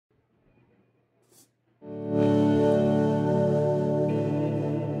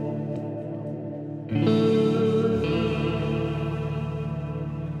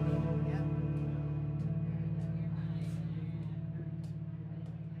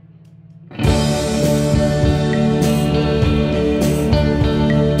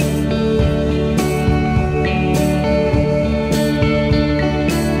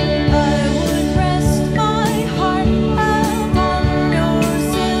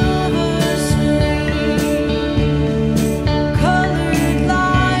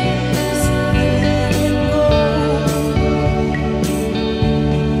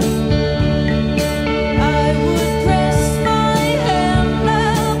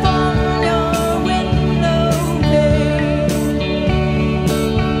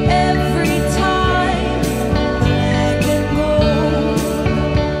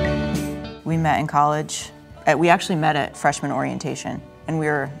college. We actually met at freshman orientation, and we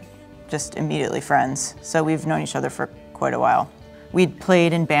were just immediately friends. So we've known each other for quite a while. We'd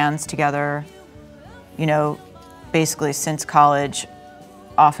played in bands together, you know, basically since college,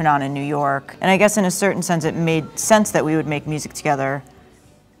 off and on in New York. And I guess in a certain sense it made sense that we would make music together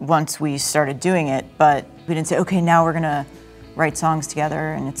once we started doing it, but we didn't say, okay, now we're gonna write songs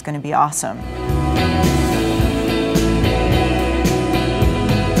together and it's gonna be awesome.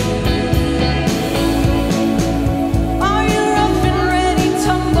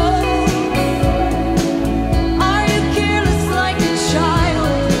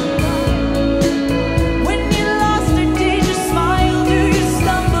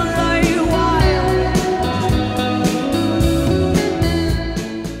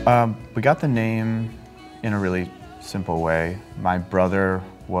 We got the name in a really simple way. My brother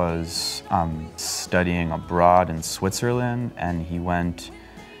was studying abroad in Switzerland, and he went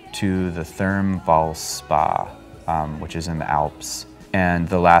to the Thermval Spa, which is in the Alps. And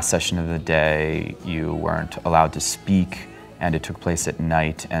the last session of the day, you weren't allowed to speak, and it took place at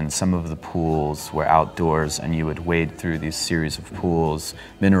night, and some of the pools were outdoors, and you would wade through these series of pools,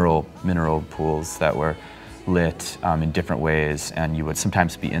 mineral pools that were lit in different ways, and you would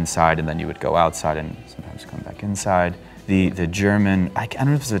sometimes be inside and then you would go outside and sometimes come back inside. The German, I don't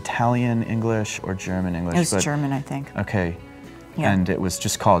know if it was Italian English or German English. It was German, I think. Okay. Yeah. And it was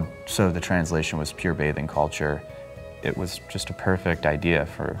just called, so the translation was Pure Bathing Culture. It was just a perfect idea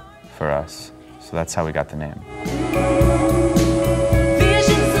for us. So that's how we got the name.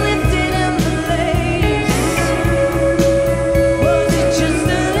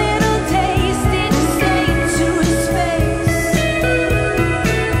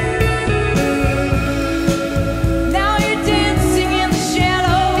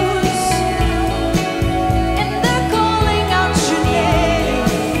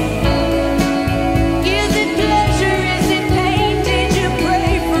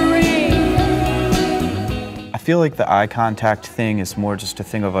 I feel like the eye contact thing is more just a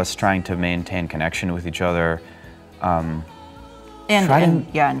thing of us trying to maintain connection with each other. And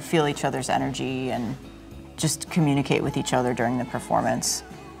feel each other's energy and just communicate with each other during the performance.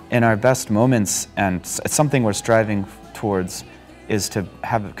 In our best moments, and it's something we're striving towards, is to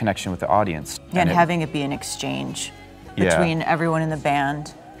have a connection with the audience. Yeah, and having it be an exchange between everyone in the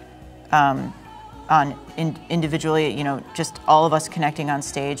band, individually, you know, just all of us connecting on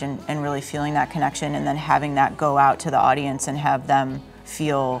stage and really feeling that connection, and then having that go out to the audience and have them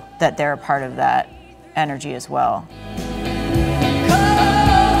feel that they're a part of that energy as well.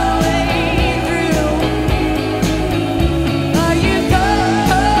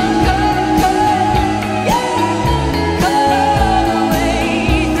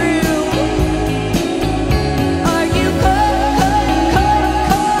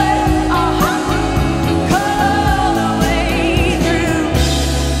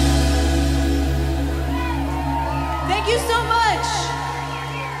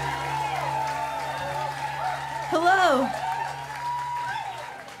 Hello.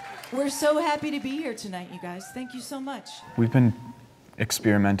 We're so happy to be here tonight, you guys. Thank you so much. We've been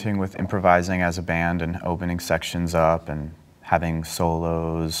experimenting with improvising as a band and opening sections up and having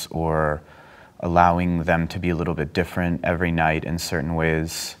solos or allowing them to be a little bit different every night in certain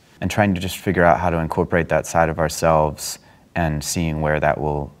ways, and trying to just figure out how to incorporate that side of ourselves and seeing where that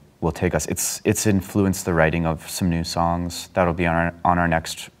will take us. It's influenced the writing of some new songs that'll be on our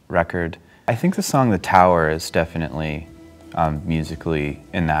next record. I think the song "The Tower" is definitely musically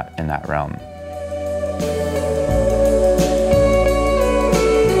in that realm.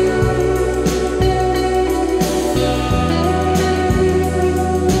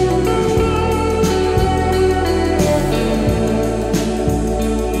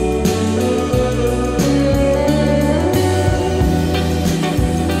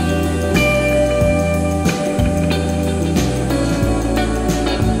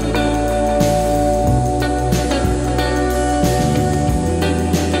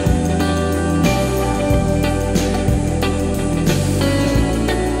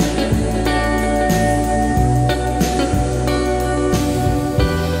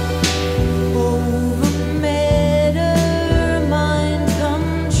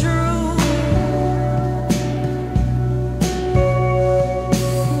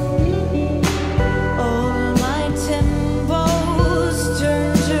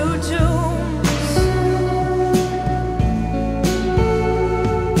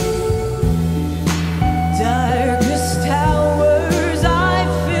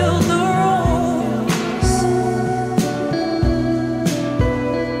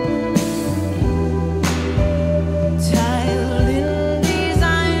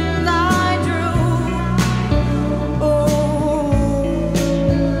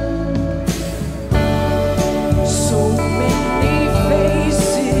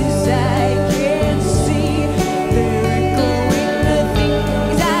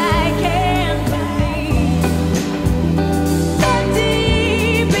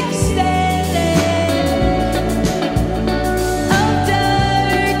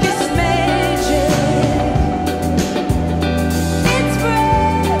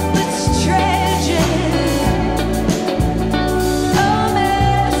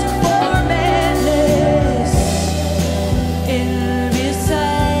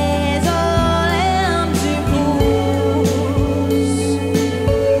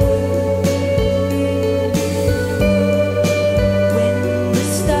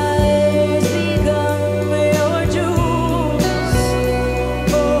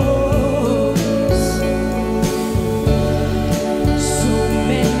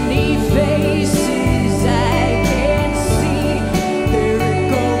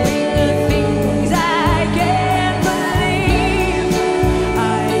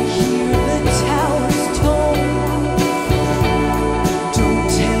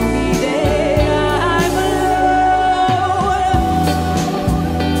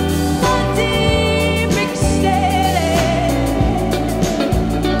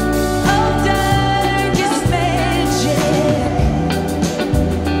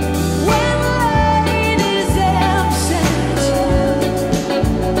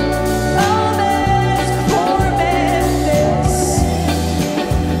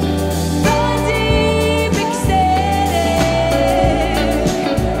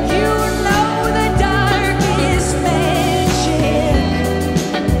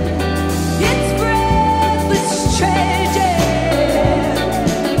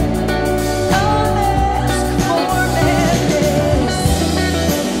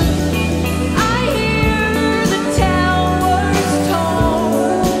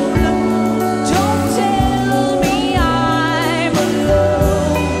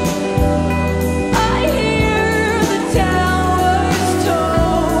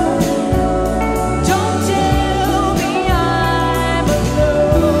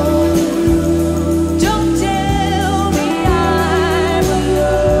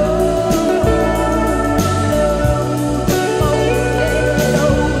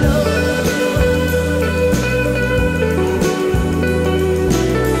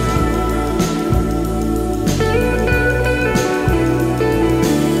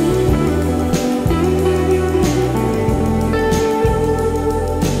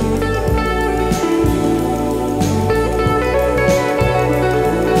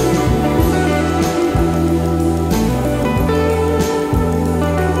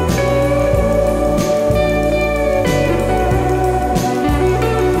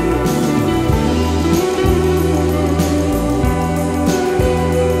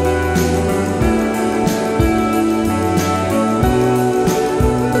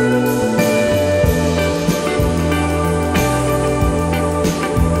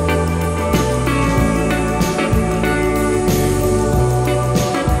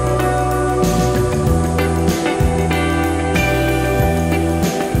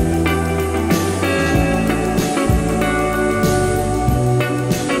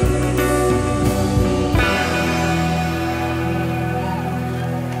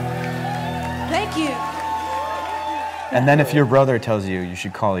 you. And then if your brother tells you you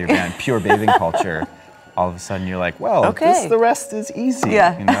should call your band Pure Bathing Culture, all of a sudden you're like, well, Okay. the rest is easy.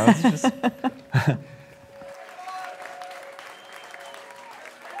 Yeah. You know, it's just